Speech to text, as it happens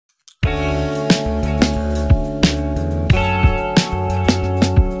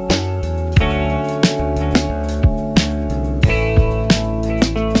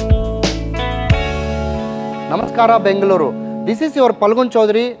Namma Bengaluru. This is your Palguna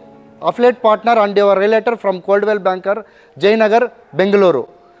Chowdary, affiliate partner and your relator from Coldwell Banker, Jayanagar, Bengaluru.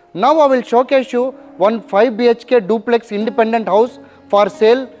 Now I will showcase you one 5 BHK duplex independent house for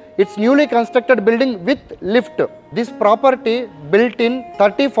sale. It's newly constructed building with lift. This property built in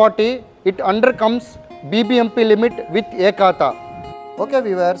 30-40, it undercomes BBMP limit with Ekata. Okay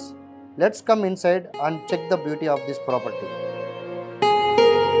viewers, let's come inside and check the beauty of this property.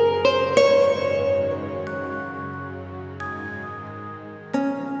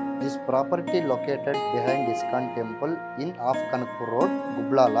 This property located behind Iskcon temple in off Kanakapura Road,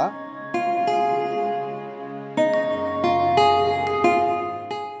 Gubbalala.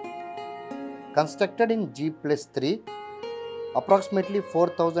 Constructed in G+3, approximately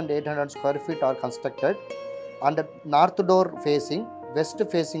 4,800 square feet are constructed, and north door facing, west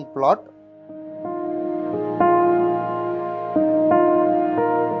facing plot.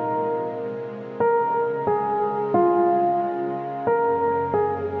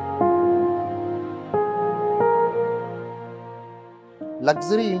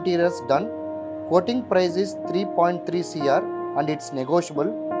 Luxury interiors done. Quoting price is 3.3 crore and it's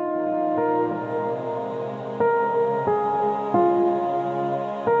negotiable.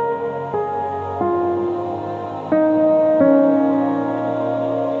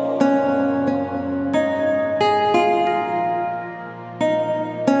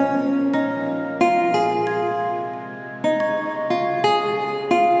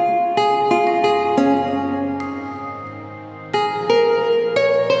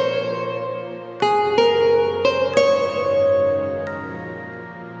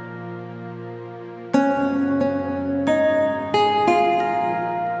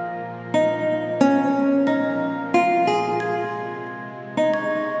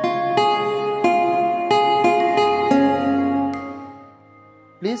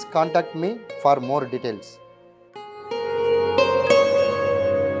 Please contact me for more details.